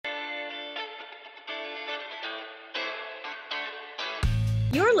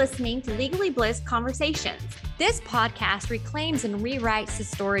You're listening to Legally Bliss Conversations. This podcast reclaims and rewrites the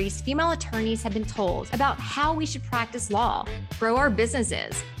stories female attorneys have been told about how we should practice law, grow our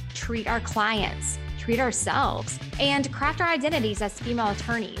businesses, treat our clients, treat ourselves, and craft our identities as female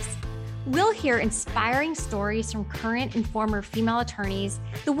attorneys. We'll hear inspiring stories from current and former female attorneys,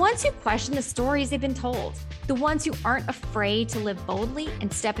 the ones who question the stories they've been told, the ones who aren't afraid to live boldly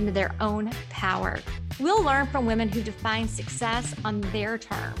and step into their own power. We'll learn from women who define success on their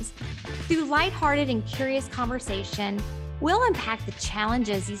terms. Through lighthearted and curious conversation, we'll unpack the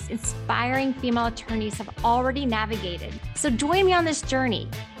challenges these inspiring female attorneys have already navigated. So join me on this journey.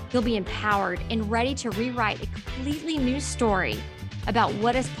 You'll be empowered and ready to rewrite a completely new story about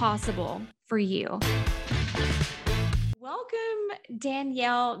what is possible for you. Welcome,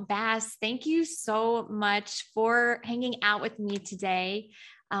 Danielle Bass. Thank you so much for hanging out with me today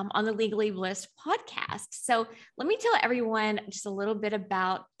on the Legally Bliss podcast. So let me tell everyone just a little bit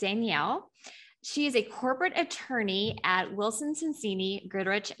about Danielle. She is a corporate attorney at Wilson Sonsini,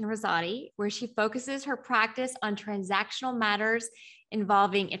 Goodrich & Rosati, where she focuses her practice on transactional matters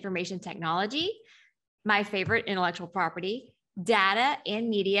involving information technology, my favorite, intellectual property, data, and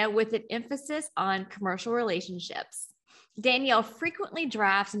media, with an emphasis on commercial relationships. Danielle frequently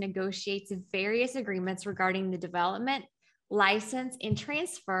drafts and negotiates various agreements regarding the development, license, and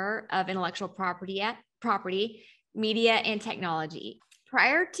transfer of intellectual property, media, and technology.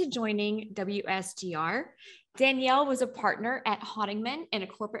 Prior to joining WSGR, Danielle was a partner at Honigman and a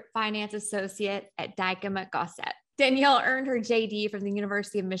corporate finance associate at Dykema Gossett. Danielle earned her JD from the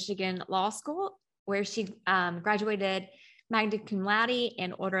University of Michigan Law School, where she graduated magna cum laude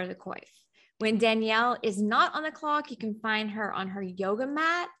and Order of the Coif. When Danielle is not on the clock, you can find her on her yoga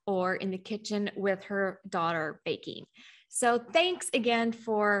mat or in the kitchen with her daughter baking. So thanks again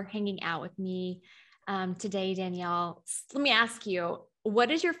for hanging out with me today, Danielle. Let me ask you, what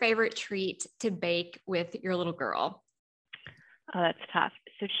is your favorite treat to bake with your little girl? Oh, that's tough.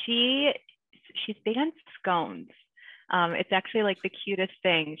 So she's big on scones. It's actually like the cutest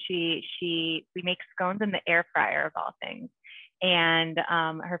thing. We make scones in the air fryer of all things. And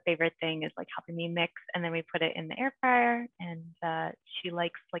her favorite thing is like helping me mix, and then we put it in the air fryer. And she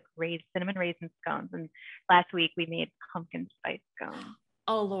likes like cinnamon raisin scones. And last week we made pumpkin spice scones.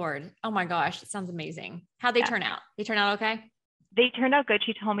 Oh Lord! Oh my gosh! It sounds amazing. How'd they turn out? They turn out okay? They turned out good.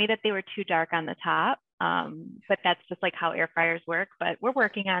 She told me that they were too dark on the top. But that's just like how air fryers work, but we're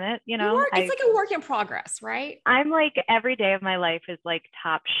working on it. You know, it's like a work in progress, right? I'm like, every day of my life is like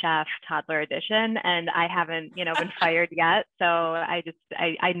Top Chef toddler edition, and I haven't, been fired yet. So I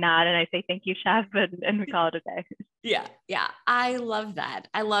nod and I say, thank you, chef. And we call it a day. Yeah. Yeah. I love that.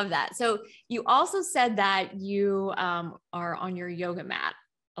 So you also said that you are on your yoga mat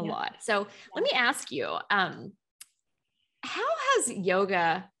a lot. So let me ask you, how has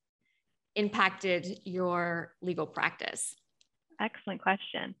yoga impacted your legal practice? Excellent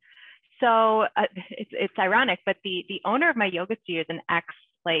question. So it's ironic, but the owner of my yoga studio is an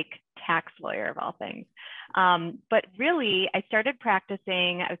tax lawyer of all things. But really, I started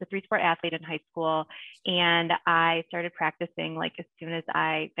practicing. I was a 3-sport athlete in high school, and I started practicing like as soon as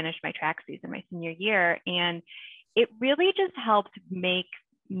I finished my track season, my senior year, and it really just helped make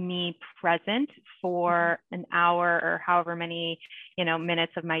me present for an hour or however many,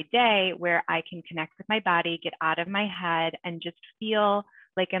 minutes of my day, where I can connect with my body, get out of my head, and just feel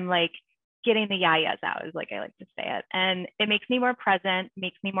like I'm like getting the yayas out, is like I like to say it. And it makes me more present,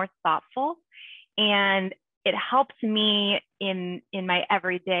 makes me more thoughtful, and it helps me in my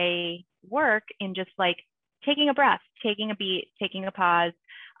everyday work in just like taking a breath, taking a beat, taking a pause.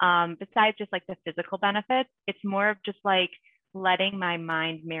 Besides just like the physical benefits, it's more of just like letting my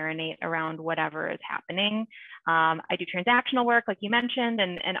mind marinate around whatever is happening. I do transactional work, like you mentioned,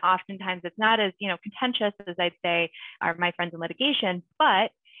 and oftentimes it's not as, contentious as I'd say are my friends in litigation,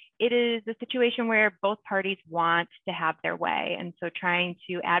 but it is a situation where both parties want to have their way. And so trying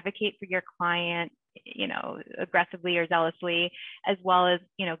to advocate for your client, aggressively or zealously, as well as,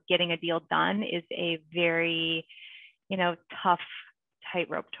 getting a deal done is a very, tough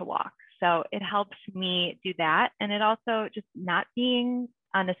tightrope to walk. So it helps me do that. And it also just not being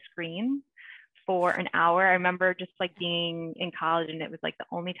on a screen for an hour. I remember just like being in college, and it was like the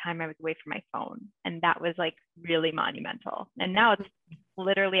only time I was away from my phone. And that was like really monumental. And now it's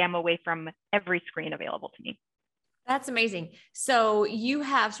literally, I'm away from every screen available to me. That's amazing. So you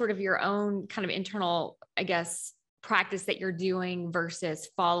have sort of your own kind of internal, I guess, practice that you're doing versus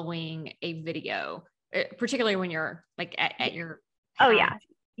following a video, particularly when you're like at your house. Oh yeah.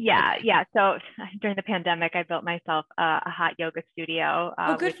 Yeah. So during the pandemic, I built myself a hot yoga studio.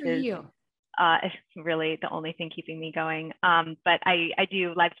 Good for you. It's really the only thing keeping me going. But I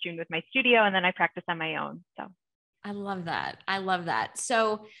do live stream with my studio, and then I practice on my own. So I love that. I love that.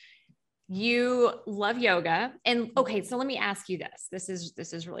 So you love yoga. And okay, so let me ask you this. This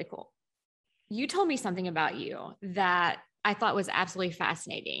is really cool. You told me something about you that I thought was absolutely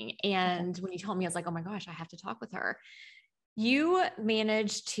fascinating. And when you told me, I was like, oh my gosh, I have to talk with her. You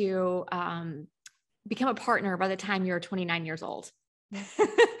managed to become a partner by the time you're 29 years old.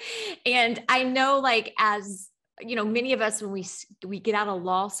 And I know, like, as you know, many of us, when we get out of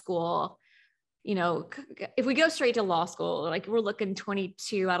law school, you know, if we go straight to law school, like we're looking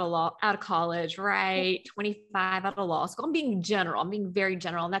 22 out of college, right? 25 out of law school. I'm being very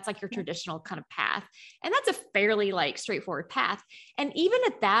general. And that's like your traditional kind of path. And that's a fairly like straightforward path. And even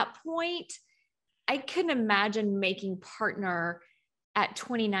at that point, I couldn't imagine making partner at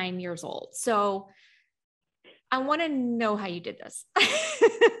 29 years old. So I want to know how you did this.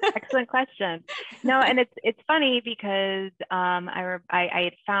 excellent question. No, and it's funny because I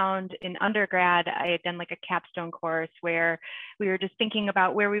had found in undergrad, I had done like a capstone course where we were just thinking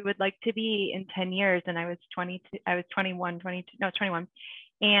about where we would like to be in 10 years. And I was 21.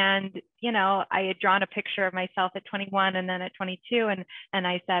 And, you know, I had drawn a picture of myself at 21 and then at 22. And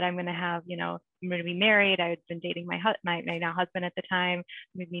I said, I'm going to have, you know, I'm going to be married. I had been dating my now husband at the time.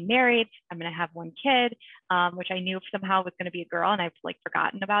 I'm going to be married. I'm going to have one kid, which I knew somehow was going to be a girl. And I've like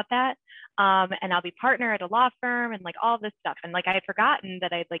forgotten about that. And I'll be partner at a law firm and like all this stuff. And like, I had forgotten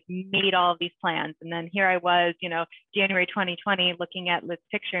that I'd like made all of these plans. And then here I was, you know, January 2020, looking at this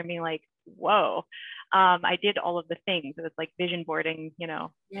picture and being like, whoa, I did all of the things. It was like vision boarding, you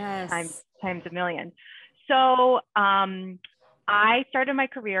know, Yes. times a million. So I started my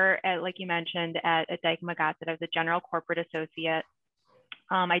career at, like you mentioned, at Dykema Gossett. I was a general corporate associate.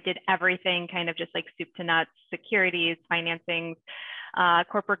 I did everything kind of just like soup to nuts, securities, financing,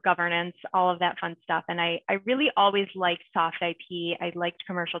 corporate governance, all of that fun stuff. And I really always liked soft IP. I liked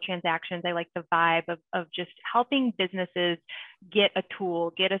commercial transactions. I liked the vibe of just helping businesses get a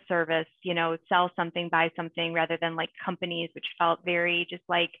tool, get a service, you know, sell something, buy something, rather than like companies, which felt very just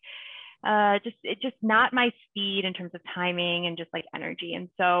like, just not my speed in terms of timing and just like energy. And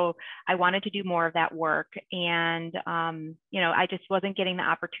so I wanted to do more of that work. And, you know, I just wasn't getting the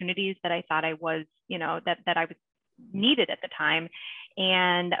opportunities that I thought I was, you know, that I was needed at the time.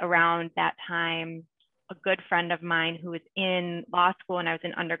 And around that time, a good friend of mine who was in law school and I was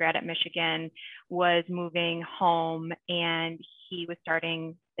in undergrad at Michigan was moving home, and he was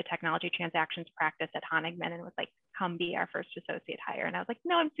starting the technology transactions practice at Honigman and was like, come be our first associate hire. And I was like,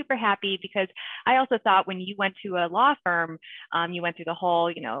 no, I'm super happy, because I also thought when you went to a law firm, you went through the whole,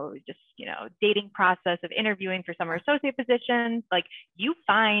 you know, just, you know, dating process of interviewing for summer associate positions. Like, you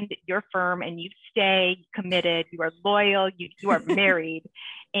find your firm and you stay committed, you are loyal, you are married.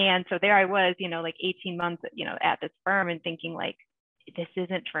 And so there I was, you know, like 18 months, you know, at this firm and thinking like, this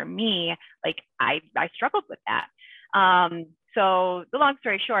isn't for me. Like I struggled with that. So the long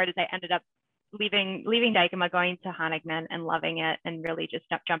story short is I ended up leaving Dykema, going to Honigman and loving it, and really just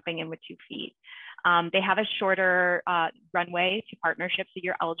jumping in with 2 feet. They have a shorter runway to partnership, so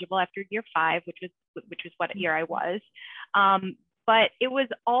you're eligible after year 5, which was what year I was. But it was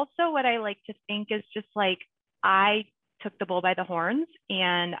also what I like to think is just like, I took the bull by the horns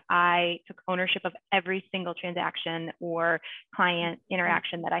and I took ownership of every single transaction or client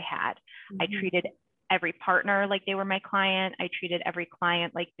interaction that I had. I treated every partner like they were my client. I treated every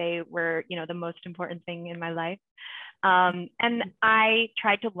client like they were, you know, the most important thing in my life. And I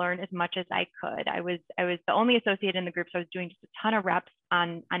tried to learn as much as I could. I was the only associate in the group, so I was doing just a ton of reps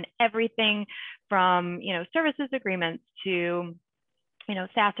on everything from, you know, services agreements to, you know,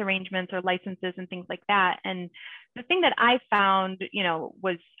 SaaS arrangements or licenses and things like that. And the thing that I found, you know,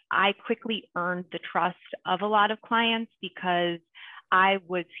 was I quickly earned the trust of a lot of clients because I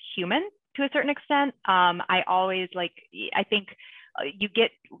was human to a certain extent. I always I think you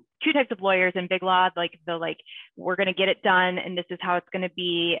get 2 types of lawyers in big law, like the we're going to get it done and this is how it's going to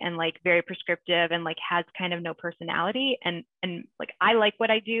be, and like very prescriptive and like has kind of no personality. And like, I like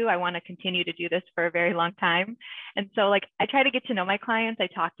what I do. I want to continue to do this for a very long time. And so like, I try to get to know my clients. I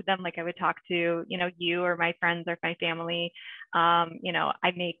talk to them like I would talk to, you know, you or my friends or my family. You know,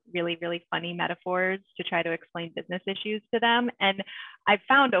 I make really, really funny metaphors to try to explain business issues to them. And I've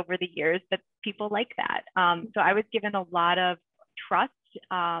found over the years that people like that. So I was given a lot of trust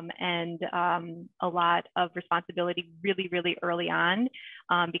and a lot of responsibility really, really early on,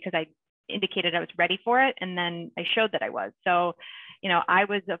 because I indicated I was ready for it. And then I showed that I was. So, you know, I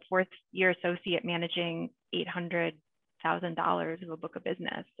was a 4th year associate managing $800,000 of a book of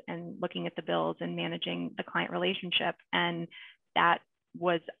business and looking at the bills and managing the client relationship. And that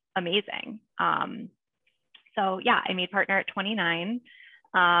was amazing. So yeah, I made partner at 29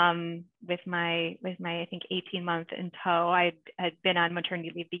 with my I think 18 month in tow. I had been on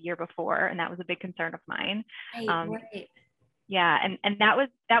maternity leave the year before, and that was a big concern of mine. Right. Yeah, and that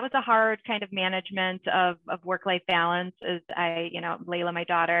was a hard kind of management of work-life balance. As Layla, my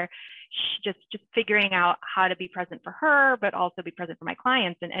daughter, just figuring out how to be present for her, but also be present for my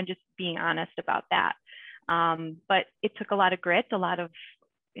clients, and just being honest about that. But it took a lot of grit, a lot of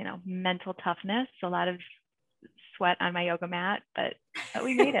mental toughness, a lot of sweat on my yoga mat, but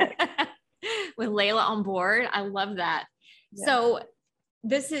we made it. With Layla on board, I love that. Yeah. So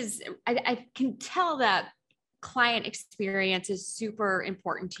this is, I can tell that client experience is super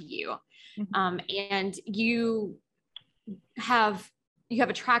important to you. Mm-hmm. And you have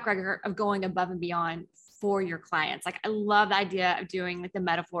a track record of going above and beyond for your clients. Like, I love the idea of doing like the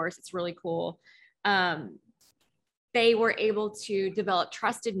metaphors. It's really cool. They were able to develop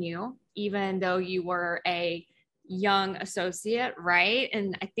trust in you, even though you were a young associate, right?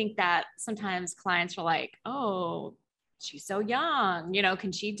 And I think that sometimes clients are like, oh, she's so young,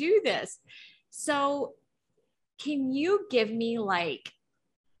 can she do this? So can you give me like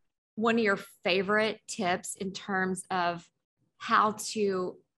one of your favorite tips in terms of how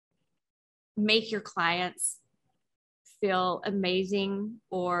to make your clients feel amazing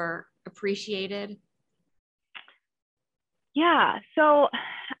or appreciated? Yeah. So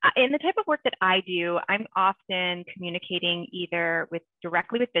in the type of work that I do, I'm often communicating either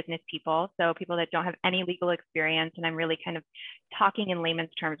directly with business people, so people that don't have any legal experience, and I'm really kind of talking in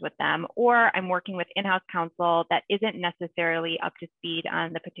layman's terms with them, or I'm working with in-house counsel that isn't necessarily up to speed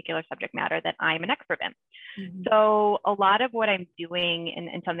on the particular subject matter that I'm an expert in. Mm-hmm. So a lot of what I'm doing,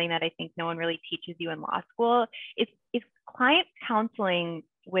 and something that I think no one really teaches you in law school, is client counseling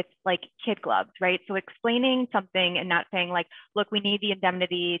with like kid gloves, right? So explaining something and not saying like, look, we need the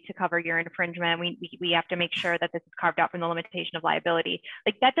indemnity to cover your infringement. We have to make sure that this is carved out from the limitation of liability.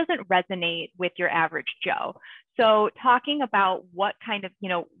 Like, that doesn't resonate with your average Joe. So talking about what kind of,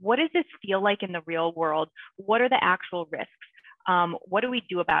 what does this feel like in the real world? What are the actual risks? What do we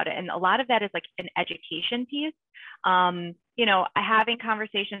do about it? And a lot of that is like an education piece. Having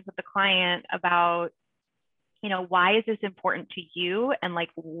conversations with the client about, why is this important to you? And like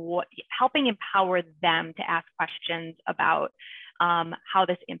helping empower them to ask questions about how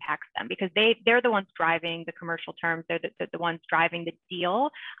this impacts them, because they're the ones driving the commercial terms. They're the ones driving the deal.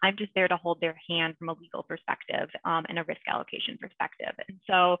 I'm just there to hold their hand from a legal perspective and a risk allocation perspective. And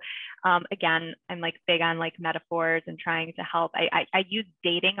so again, I'm like big on like metaphors and trying to help. I use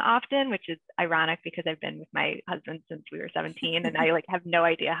dating often, which is ironic because I've been with my husband since we were 17 and I like have no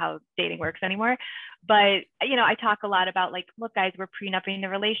idea how dating works anymore. But, I talk a lot about like, look, guys, we're prenupping the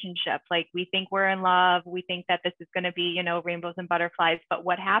relationship. Like, we think we're in love. We think that this is going to be, rainbows and butterflies. But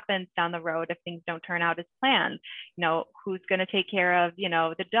what happens down the road if things don't turn out as planned? Who's going to take care of,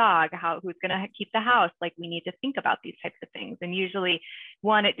 the dog? Who's going to keep the house? Like, we need to think about these types of things. And usually,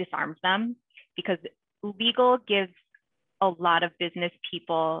 one, it disarms them, because legal gives a lot of business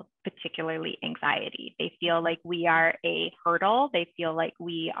people, particularly anxiety. They feel like we are a hurdle. They feel like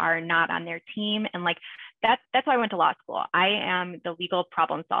we are not on their team. And like, that's why I went to law school. I am the legal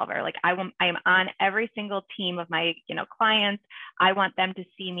problem solver. Like, I am on every single team of my, clients. I want them to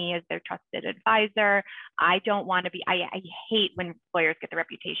see me as their trusted advisor. I don't want to be, I hate when lawyers get the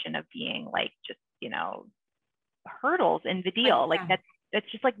reputation of being like, just, hurdles in the deal. Like,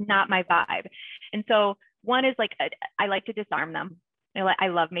 that's just like not my vibe. And so one is like, I like to disarm them. I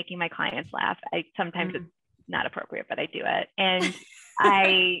love making my clients laugh. Sometimes it's not appropriate, but I do it. And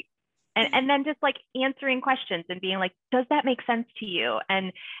and then just like answering questions and being like, does that make sense to you?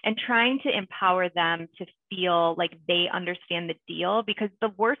 And trying to empower them to feel like they understand the deal, because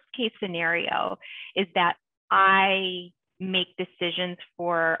the worst case scenario is that I make decisions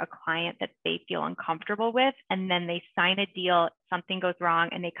for a client that they feel uncomfortable with, and then they sign a deal, something goes wrong,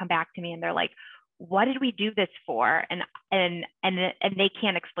 and they come back to me and they're like, what did we do this for? And they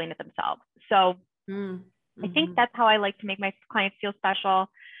can't explain it themselves. So I think that's how I like to make my clients feel special.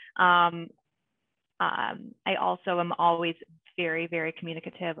 I also am always very, very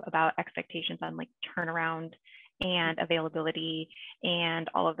communicative about expectations on like turnaround and availability and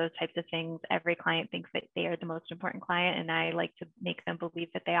all of those types of things. Every client thinks that they are the most important client, and I like to make them believe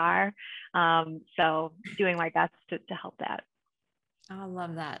that they are. So doing my best to help that. I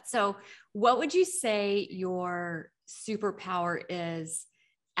love that. So what would you say your superpower is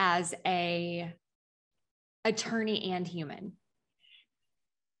as a attorney and human?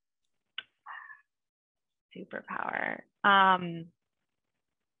 Superpower.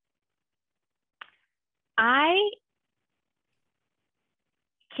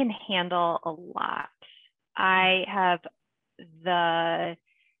 can handle a lot. I have the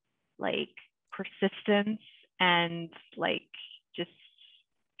like persistence and like just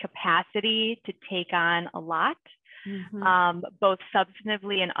capacity to take on a lot, both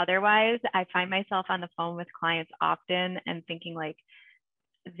substantively and otherwise. I find myself on the phone with clients often and thinking like,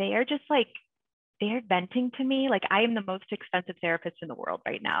 they are just like, they're venting to me. Like I am the most expensive therapist in the world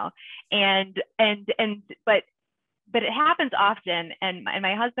right now. But it happens often. And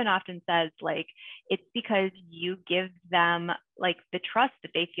my husband often says like, it's because you give them like the trust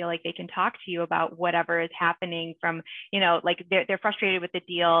that they feel like they can talk to you about whatever is happening from, like they're frustrated with the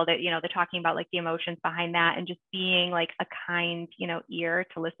deal that, they're talking about like the emotions behind that and just being like a kind, ear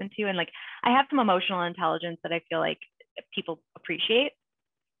to listen to. And like, I have some emotional intelligence that I feel like people appreciate.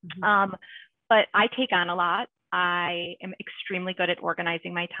 But I take on a lot. I am extremely good at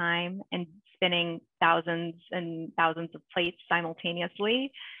organizing my time and spinning thousands and thousands of plates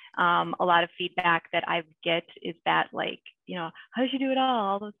simultaneously. A lot of feedback that I get is that like, how did you do it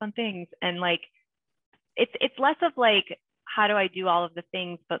all those fun things? And like, it's less of like, how do I do all of the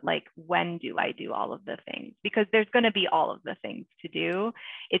things, but like, when do I do all of the things? Because there's going to be all of the things to do.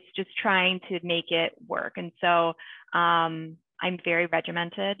 It's just trying to make it work. And so, I'm very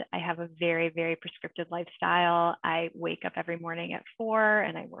regimented. I have a very, very prescriptive lifestyle. I wake up every morning at 4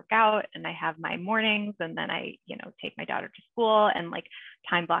 and I work out and I have my mornings and then I, take my daughter to school and like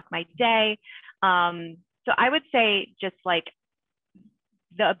time block my day. So I would say just like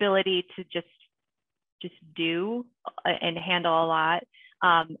the ability to just do and handle a lot.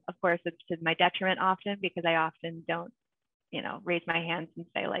 Of course, it's to my detriment often because I often don't, raise my hands and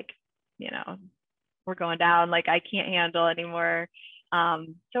say like, we're going down, like I can't handle anymore.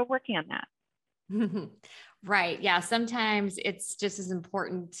 So working on that. Right. Yeah. Sometimes it's just as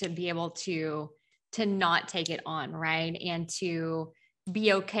important to be able to not take it on. Right. And to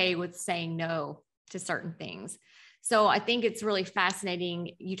be okay with saying no to certain things. So I think it's really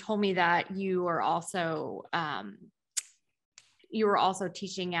fascinating. You told me that you were also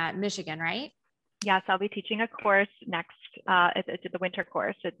teaching at Michigan, right? Yes, I'll be teaching a course next. It's the winter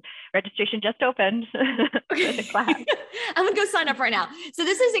course. Registration just opened. Class. I'm gonna go sign up right now. So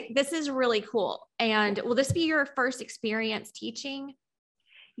this is really cool. And will this be your first experience teaching?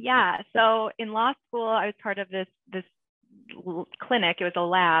 Yeah. So in law school, I was part of this clinic. It was a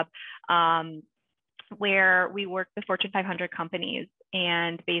lab where we worked with Fortune 500 companies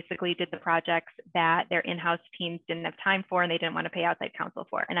and basically did the projects that their in-house teams didn't have time for and they didn't want to pay outside counsel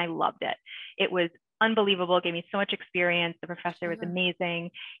for. And I loved it. It was unbelievable. It gave me so much experience. The professor was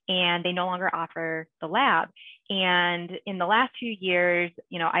amazing, and they no longer offer the lab. And in the last few years,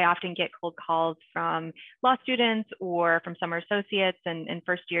 I often get cold calls from law students or from summer associates and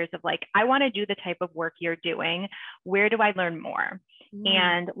first years of like, I want to do the type of work you're doing. Where do I learn more?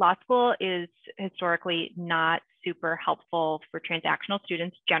 And law school is historically not super helpful for transactional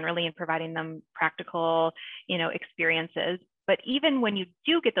students generally in providing them practical, experiences. But even when you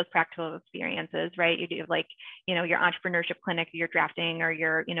do get those practical experiences, right, you do like, your entrepreneurship clinic, your drafting or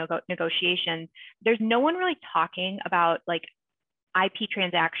your, negotiations, there's no one really talking about like IP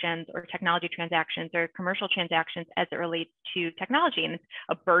transactions or technology transactions or commercial transactions as it relates to technology. And it's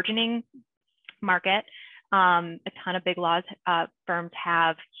a burgeoning market. A ton of big law firms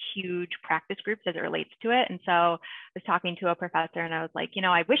have huge practice groups as it relates to it. And so I was talking to a professor and I was like,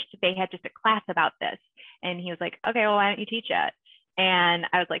 I wish that they had just a class about this. And he was like, okay, well, why don't you teach it? And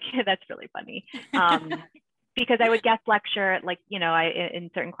I was like, yeah, that's really funny. Because I would guest lecture, like,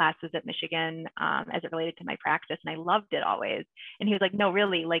 in certain classes at Michigan as it related to my practice. And I loved it always. And he was like, no,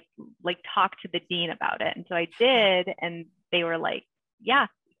 really, like talk to the dean about it. And so I did. And they were like, yeah,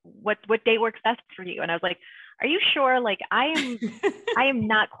 what day works best for you? And I was like, are you sure? Like I am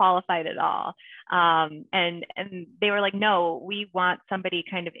not qualified at all. And they were like, no, we want somebody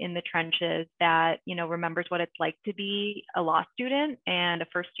kind of in the trenches that, remembers what it's like to be a law student and a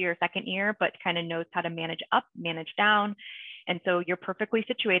first year, second year, but kind of knows how to manage up, manage down. And so you're perfectly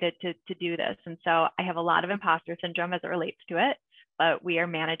situated to do this. And so I have a lot of imposter syndrome as it relates to it, but we are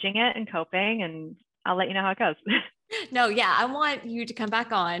managing it and coping, and I'll let you know how it goes. No, yeah. I want you to come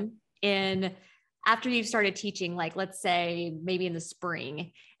back on after you've started teaching, like let's say maybe in the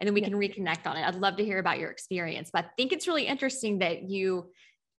spring, and then we can reconnect on it. I'd love to hear about your experience, but I think it's really interesting that you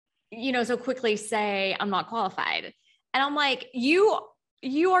so quickly say, I'm not qualified. And I'm like, you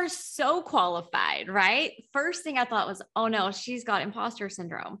are so qualified, right? First thing I thought was, oh no, she's got imposter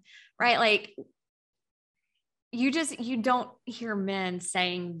syndrome, right? Like you don't hear men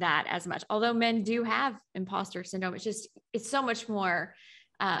saying that as much, although men do have imposter syndrome. It's so much more,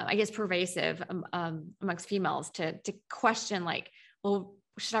 I guess, pervasive amongst females to question like, well,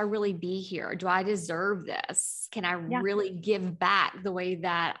 should I really be here? Do I deserve this? Can I Yeah. really give back the way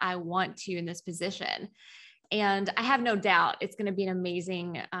that I want to in this position? And I have no doubt it's going to be an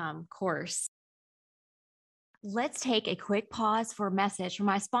amazing course. Let's take a quick pause for a message from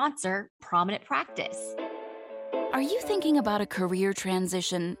my sponsor, Prominent Practice. Are you thinking about a career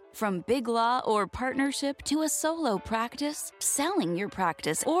transition from big law or partnership to a solo practice, selling your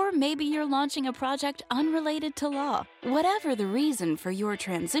practice, or maybe you're launching a project unrelated to law? Whatever the reason for your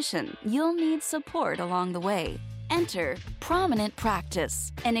transition, you'll need support along the way. Enter Prominent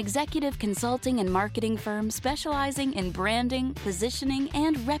Practice, an executive consulting and marketing firm specializing in branding, positioning,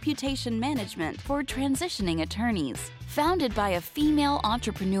 and reputation management for transitioning attorneys. Founded by a female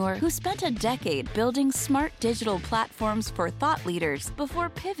entrepreneur who spent a decade building smart digital platforms for thought leaders before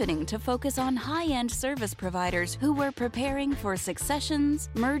pivoting to focus on high-end service providers who were preparing for successions,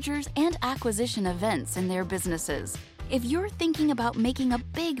 mergers, and acquisition events in their businesses. If you're thinking about making a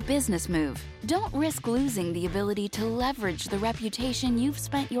big business move, don't risk losing the ability to leverage the reputation you've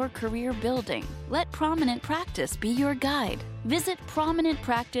spent your career building. Let Prominent Practice be your guide. Visit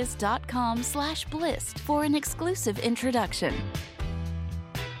prominentpractice.com/blist for an exclusive introduction.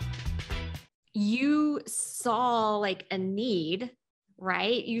 You saw like a need,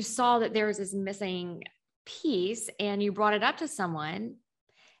 right? You saw that there was this missing piece and you brought it up to someone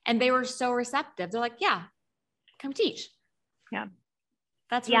and they were so receptive. They're like, yeah, come teach. Yeah.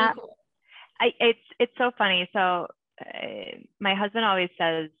 That's really cool. It's so funny. So my husband always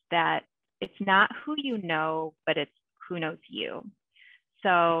says that it's not who you know, but it's who knows you.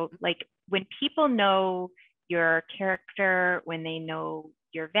 So like when people know your character, when they know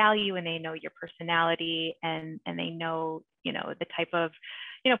your value, and they know your personality, and they know, the type of,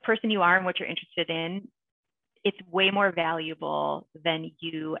 person you are and what you're interested in, it's way more valuable than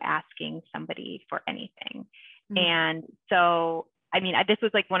you asking somebody for anything. And so, I mean, this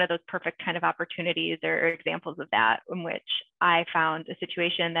was like one of those perfect kind of opportunities or examples of that, in which I found a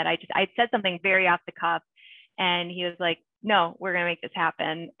situation that I said something very off the cuff, and he was like, no, we're going to make this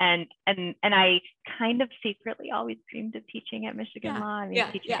happen. And I kind of secretly always dreamed of teaching at Michigan Law. I mean,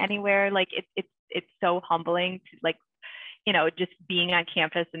 teaching anywhere, like it's so humbling to like, just being on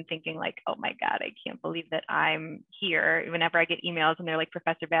campus and thinking like, oh my God, I can't believe that I'm here. Whenever I get emails and they're like,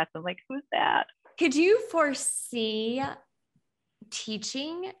 Professor Bass, I'm like, who's that? Could you foresee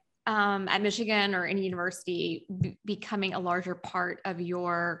teaching at Michigan or any university becoming a larger part of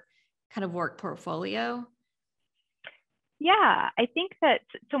your kind of work portfolio? Yeah, I think that,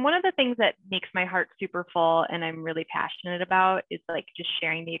 so one of the things that makes my heart super full and I'm really passionate about is like just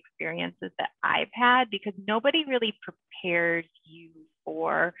sharing the experiences that I've had, because nobody really prepares you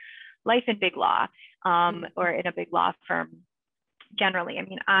for life in big law or in a big law firm generally. I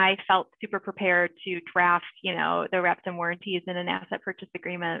mean, I felt super prepared to draft, the reps and warranties in an asset purchase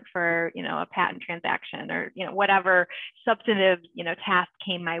agreement for, a patent transaction or, whatever substantive, task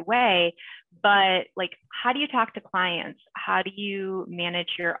came my way. But like, how do you talk to clients? How do you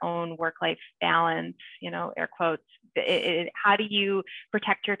manage your own work-life balance, air quotes? How do you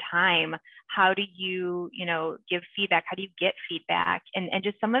protect your time? How do you, give feedback? How do you get feedback? And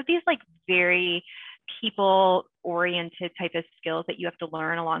just some of these like very people oriented type of skills that you have to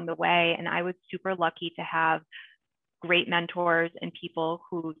learn along the way. And I was super lucky to have great mentors and people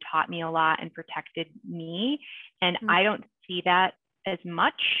who taught me a lot and protected me. And I don't see that as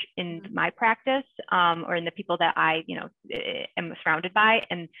much in my practice or in the people that I, am surrounded by.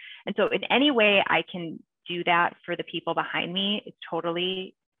 And so in any way I can do that for the people behind me, it's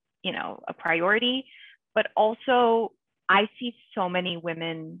totally, a priority. But also I see so many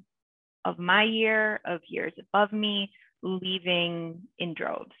women of my year, of years above me, leaving in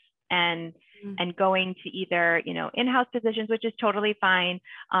droves and going to either, in-house positions, which is totally fine,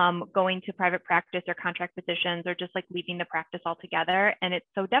 going to private practice or contract positions, or just like leaving the practice altogether. And it's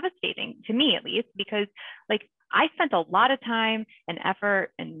so devastating to me, at least, because like I spent a lot of time and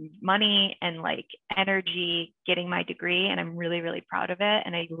effort and money and like energy getting my degree, and I'm really, really proud of it.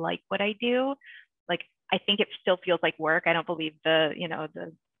 And I like what I do. Like, I think it still feels like work. I don't believe the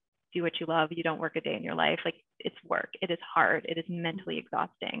do what you love, you don't work a day in your life. Like, it's work. It is hard. It is mentally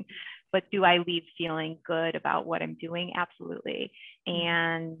exhausting. But do I leave feeling good about what I'm doing? Absolutely.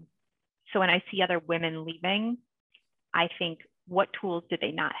 And so when I see other women leaving, I think, what tools did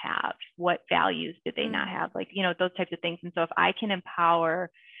they not have? What values did they not have? Like, those types of things. And so if I can empower,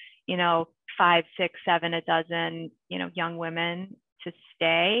 5, 6, 7, a dozen, young women to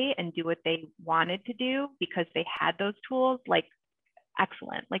stay and do what they wanted to do because they had those tools, like,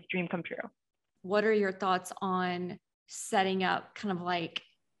 excellent, like dream come true. What are your thoughts on setting up kind of like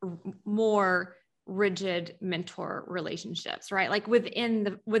more rigid mentor relationships, right? Like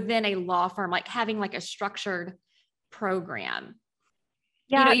within a law firm, like having like a structured program.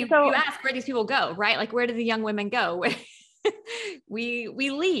 Yeah. You ask where these people go, right? Like, where do the young women go? we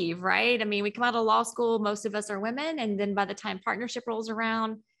leave, right? I mean, we come out of law school, most of us are women. And then by the time partnership rolls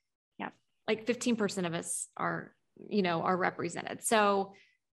around, yeah, like 15% of us are represented. So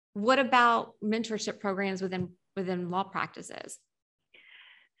what about mentorship programs within law practices?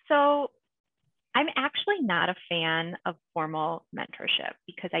 So I'm actually not a fan of formal mentorship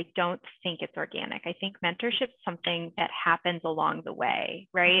because I don't think it's organic. I think mentorship is something that happens along the way,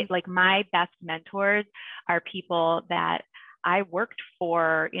 right? Like my best mentors are people that I worked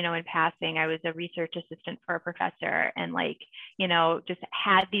for, in passing. I was a research assistant for a professor and just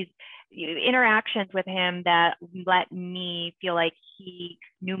had these interactions with him that let me feel like he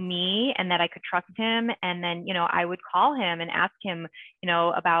knew me and that I could trust him. And then, I would call him and ask him,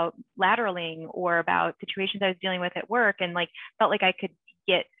 about lateraling or about situations I was dealing with at work, and felt like I could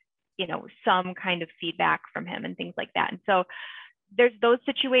get, some kind of feedback from him and things like that. And so there's those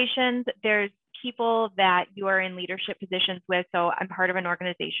situations. There's people that you are in leadership positions with. So I'm part of an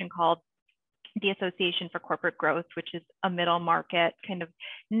organization called the Association for Corporate Growth, which is a middle market kind of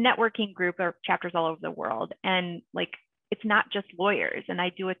networking group or chapters all over the world. And it's not just lawyers. And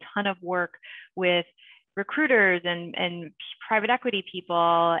I do a ton of work with recruiters and private equity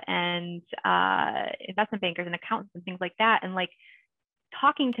people and investment bankers and accountants and things like that. And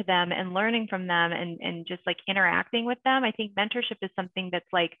talking to them and learning from them and just interacting with them. I think mentorship is something that's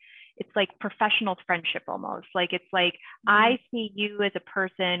it's like professional friendship almost. I see you as a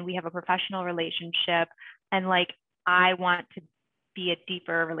person, we have a professional relationship, and I want to be a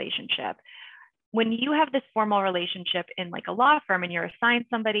deeper relationship. When you have this formal relationship in a law firm and you're assigned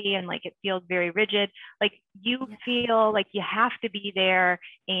somebody and it feels very rigid, you feel like you have to be there,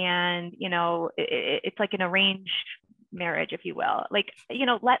 and it's like an arranged marriage, if you will.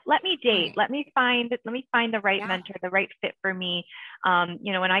 Let me date, let me find the right mentor, the right fit for me.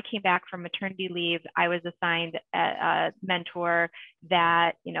 When I came back from maternity leave, I was assigned a mentor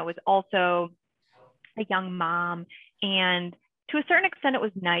that was also a young mom, and to a certain extent it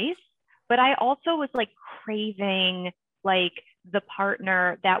was nice, but I also was craving the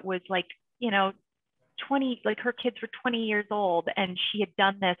partner that was 20, her kids were 20 years old and she had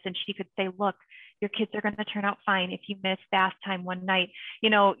done this, and she could say, look, your kids are going to turn out fine if you miss fast time one night,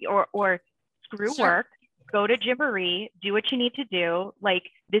 or screw work, go to Gymboree, do what you need to do.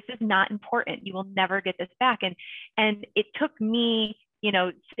 This is not important. You will never get this back. And it took me,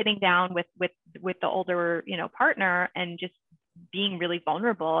 sitting down with the older, partner and just being really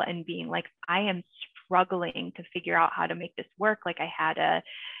vulnerable and being I am struggling to figure out how to make this work. I had a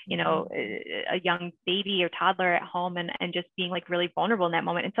young baby or toddler at home, and just being really vulnerable in that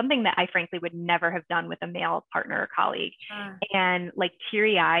moment, and something that I frankly would never have done with a male partner or colleague. And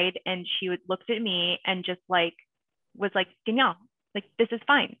teary eyed, and she looked at me and just was Danielle, this is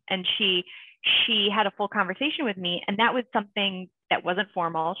fine. And she had a full conversation with me, and that was something that wasn't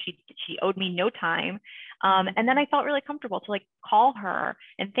formal. She owed me no time. And then I felt really comfortable to call her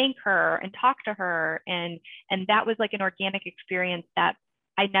and thank her and talk to her. And that was an organic experience that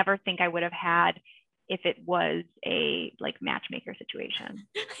I never think I would have had if it was a matchmaker situation.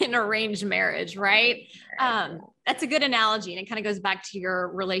 An arranged marriage, right? That's a good analogy. And it kind of goes back to your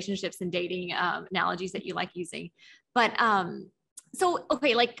relationships and dating analogies that you like using. But so,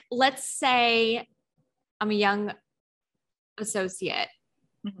 okay, let's say I'm a young associate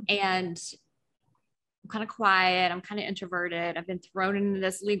and I'm kind of quiet. I'm kind of introverted. I've been thrown into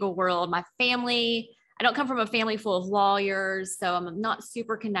this legal world. My family, I don't come from a family full of lawyers, so I'm not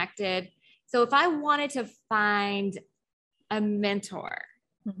super connected. So if I wanted to find a mentor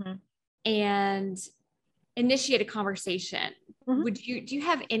and initiate a conversation, do you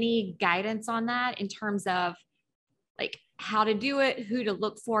have any guidance on that in terms of how to do it, who to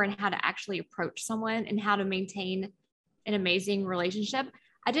look for, and how to actually approach someone and how to maintain an amazing relationship?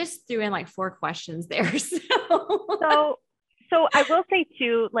 I just threw in 4 questions there. So I will say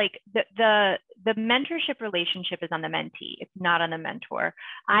too, the mentorship relationship is on the mentee. It's not on the mentor.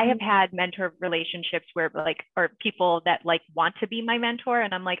 I have had mentor relationships where or people that want to be my mentor.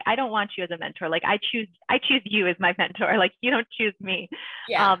 And I'm I don't want you as a mentor. I choose you as my mentor. You don't choose me.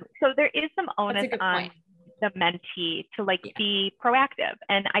 Yeah. So there is some onus on the mentee to be proactive.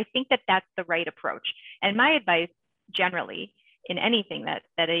 And I think that that's the right approach. And my advice generally in anything that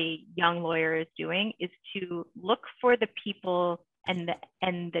a young lawyer is doing is to look for the people and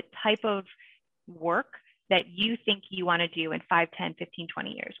the type of work that you think you want to do in 5, 10, 15,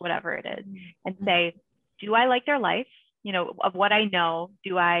 20 years, whatever it is, and say, do I like their life? of what I know,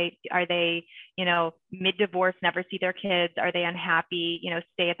 are they, mid-divorce, never see their kids? Are they unhappy,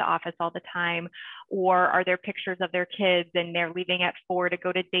 stay at the office all the time? Or are there pictures of their kids and they're leaving at 4 to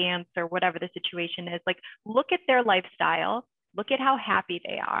go to dance or whatever the situation is? Like, look at their lifestyle, look at how happy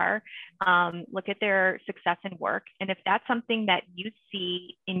they are, look at their success in work. And if that's something that you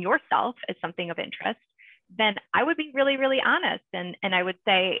see in yourself as something of interest, then I would be really, really honest. And I would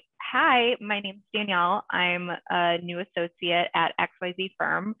say, hi, my name's Danielle. I'm a new associate at XYZ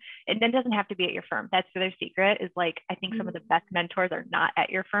firm. And then doesn't have to be at your firm. That's their secret, is like, I think some of the best mentors are not at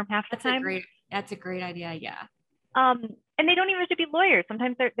your firm half the time. That's a great idea. Yeah. And they don't even have to be lawyers.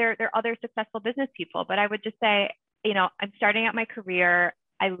 Sometimes they're other successful business people. But I would just say, I'm starting out my career.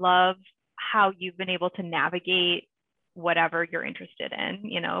 I love how you've been able to navigate whatever you're interested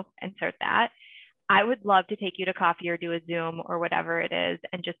in, insert that. I would love to take you to coffee or do a Zoom or whatever it is,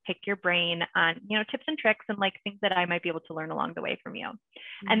 and just pick your brain on, tips and tricks and like things that I might be able to learn along the way from you.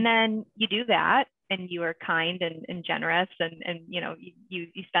 Mm-hmm. And then you do that, and you are kind and generous, and you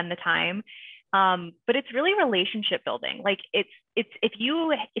spend the time. But it's really relationship building. Like it's if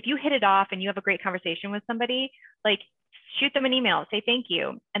you hit it off and you have a great conversation with somebody, like shoot them an email, say thank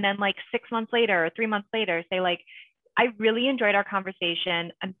you, and then like 6 months later or 3 months later, say like, I really enjoyed our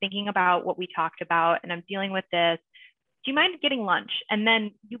conversation. I'm thinking about what we talked about and I'm dealing with this. Do you mind getting lunch? And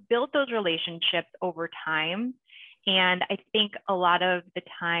then you build those relationships over time. And I think a lot of the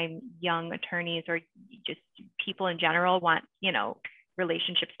time, young attorneys or just people in general want,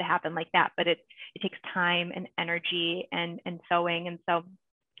 relationships to happen like that, but it takes time and energy and sewing. And so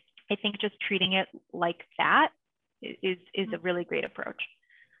I think just treating it like that is a really great approach.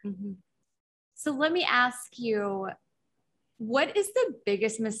 Mm-hmm. So let me ask you, what is the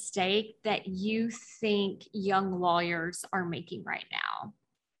biggest mistake that you think young lawyers are making right now?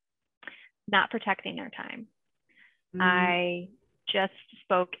 Not protecting their time. I just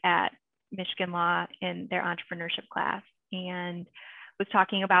spoke at Michigan Law in their entrepreneurship class and was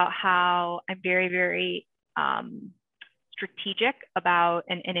talking about how I'm very, very strategic about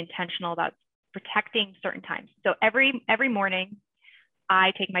and intentional about protecting certain times. So every morning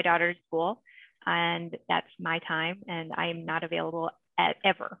I take my daughter to school, and that's my time, and I'm not available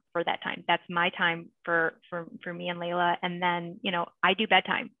ever for that time. That's my time for me and Layla. And then, I do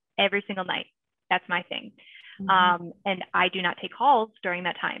bedtime every single night. That's my thing. Mm-hmm. And I do not take calls during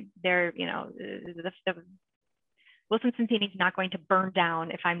that time. The Wilson Sonsini is not going to burn down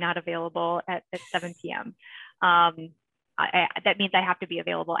if I'm not available at 7 p.m. That means I have to be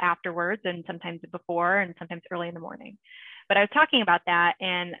available afterwards, and sometimes before, and sometimes early in the morning. But I was talking about that,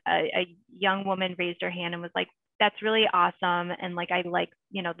 and a young woman raised her hand and was like, that's really awesome. And like, I like,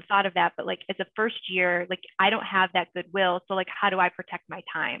 the thought of that, but like, as a first year, like, I don't have that goodwill. So like, how do I protect my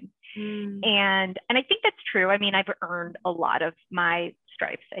time? And I think that's true. I mean, I've earned a lot of my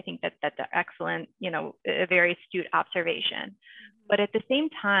stripes. I think that's an excellent, a very astute observation. But at the same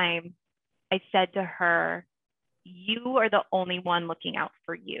time, I said to her, you are the only one looking out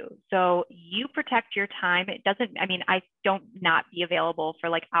for you. So you protect your time. I don't not be available for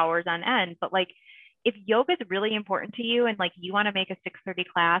like hours on end, but like, if yoga is really important to you and like you want to make a 6:30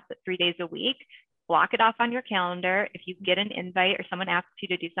 class 3 days a week, block it off on your calendar. If you get an invite or someone asks you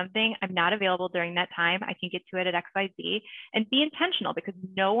to do something, I'm not available during that time. I can get to it at XYZ, and be intentional, because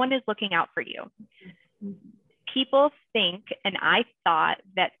no one is looking out for you. People think, and I thought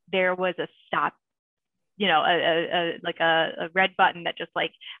that there was a stop, a red button that just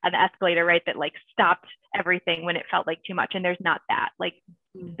like an escalator, right? That like stopped everything when it felt like too much. And there's not that. Like,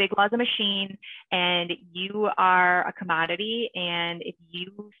 Big Law is a machine, and you are a commodity. And if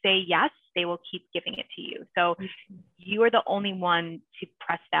you say yes, they will keep giving it to you. So you are the only one to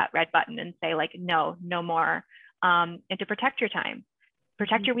press that red button and say like, no more. And to protect your time,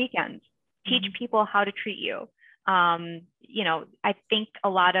 protect your weekends, teach people how to treat you. I think a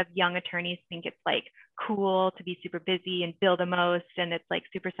lot of young attorneys think it's like cool to be super busy and bill the most, and it's like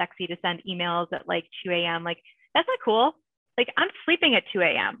super sexy to send emails at like 2 a.m. Like, that's not cool. Like, I'm sleeping at 2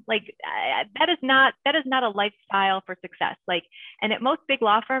 a.m. Like, that is not a lifestyle for success. Like, and at most big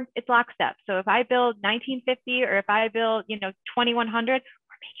law firms, it's lockstep. So if I bill $1,950 or if I bill, $2,100, we're making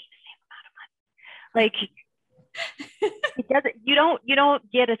the same amount of money. Like, it doesn't, you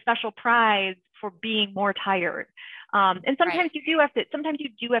don't get a special prize for being more tired. And sometimes you do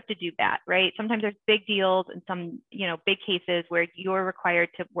have to do that, right? Sometimes there's big deals and some, big cases where you're required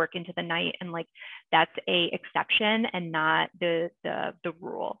to work into the night, and like, that's a exception and not the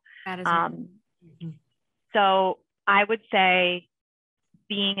rule. That is so I would say,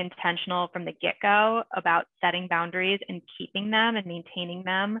 being intentional from the get-go about setting boundaries and keeping them and maintaining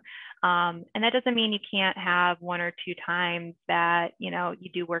them. And that doesn't mean you can't have 1 or 2 times that, you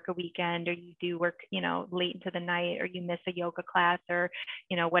do work a weekend, or you do work, late into the night, or you miss a yoga class, or,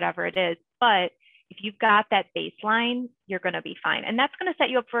 whatever it is. But if you've got that baseline, you're going to be fine. And that's going to set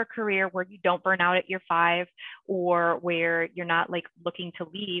you up for a career where you don't burn out at year 5, or where you're not like looking to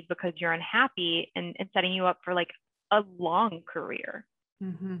leave because you're unhappy, and setting you up for like a long career.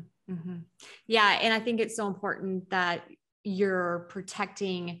 Mm-hmm, mm-hmm. Yeah. And I think it's so important that you're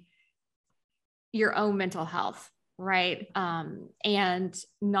protecting your own mental health, right? And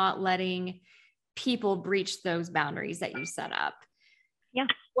not letting people breach those boundaries that you set up. Yeah.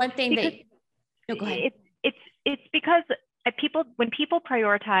 One thing no, go ahead. It's because when people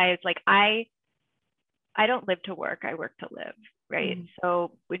prioritize, like I don't live to work, I work to live, right? Mm-hmm.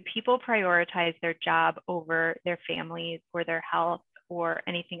 So when people prioritize their job over their families or their health or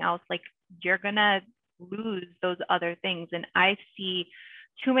anything else, like you're gonna lose those other things. And I see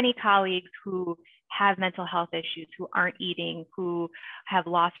too many colleagues who have mental health issues, who aren't eating, who have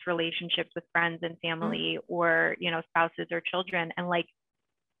lost relationships with friends and family, mm-hmm. or, spouses or children. And like,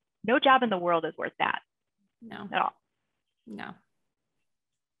 no job in the world is worth that. No. At all. No.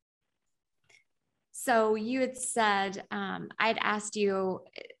 So you had said, I'd asked you,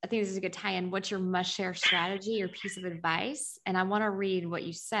 I think this is a good tie-in, what's your must-share strategy or piece of advice? And I want to read what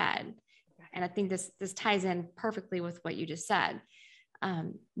you said. And I think this ties in perfectly with what you just said.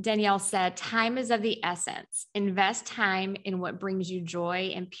 Danielle said, time is of the essence. Invest time in what brings you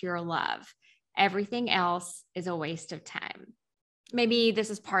joy and pure love. Everything else is a waste of time. Maybe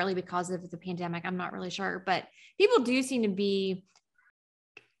this is partly because of the pandemic. I'm not really sure, but people do seem to be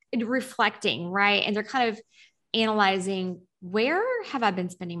reflecting, right? And they're kind of analyzing, where have I been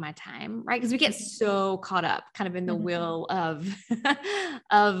spending my time, right? Because we get so caught up kind of in the wheel of,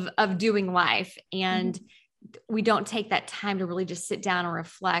 of doing life. And we don't take that time to really just sit down and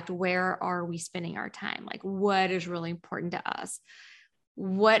reflect, where are we spending our time? Like, what is really important to us?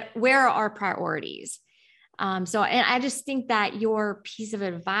 Where are our priorities? And I just think that your piece of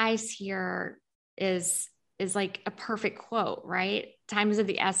advice here is like a perfect quote, right? Time is of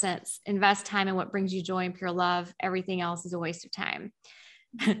the essence. Invest time in what brings you joy and pure love. Everything else is a waste of time.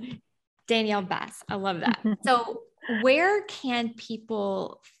 Danielle Bass. I love that. So where can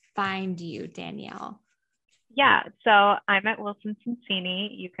people find you, Danielle? Yeah, so I'm at Wilson Sonsini.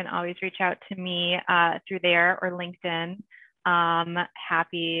 You can always reach out to me through there or LinkedIn.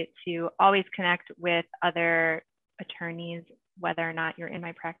 Happy to always connect with other attorneys, whether or not you're in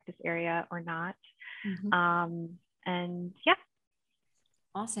my practice area or not. And yeah.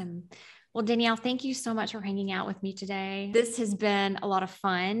 Awesome. Well, Danielle, thank you so much for hanging out with me today. This has been a lot of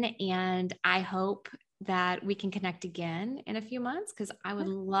fun, and I hope that we can connect again in a few months, because I would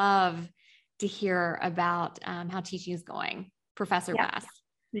love to hear about how teaching is going. Professor Bass.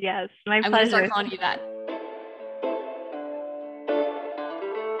 Yes, my pleasure. I'm going to start calling you that.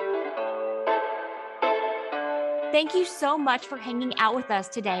 Thank you so much for hanging out with us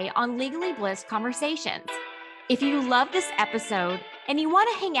today on Legally Bliss Conversations. If you love this episode and you want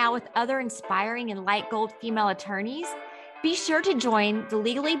to hang out with other inspiring and light gold female attorneys, be sure to join the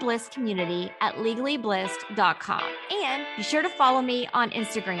Legally Bliss community at legallybliss.com. And be sure to follow me on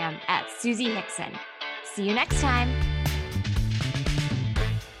Instagram at Susie Hickson. See you next time.